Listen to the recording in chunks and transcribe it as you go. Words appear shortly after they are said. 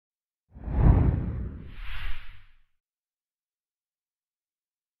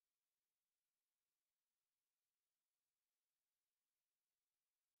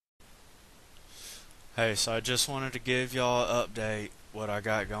Hey, so I just wanted to give y'all an update what I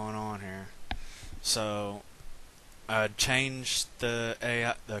got going on here. So I changed the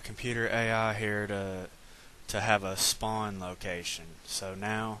AI, the computer AI here to have a spawn location. So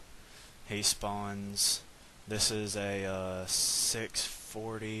now he spawns. This is a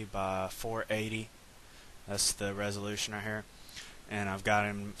 640 by 480. That's the resolution right here, and I've got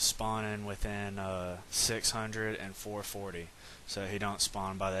him spawning within 600 and 440. So he don't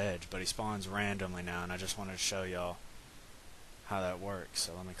spawn by the edge, but he spawns randomly now, and I just wanted to show y'all how that works.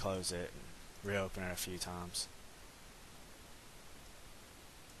 So let me close it and reopen it a few times.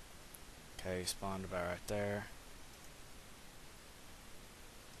 Okay, he spawned about right there.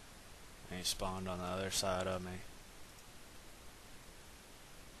 And he spawned on the other side of me.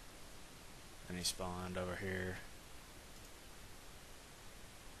 Then he spawned over here.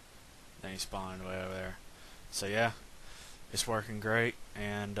 Then he spawned way over there. So yeah, it's working great,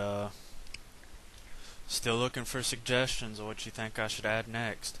 and still looking for suggestions of what you think I should add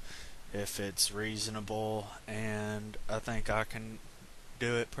next. If it's reasonable and I think I can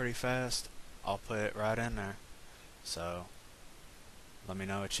do it pretty fast, I'll put it right in there. So let me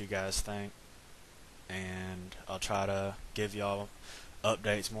know what you guys think, and I'll try to give y'all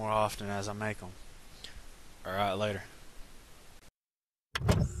updates more often as I make them. Alright, later.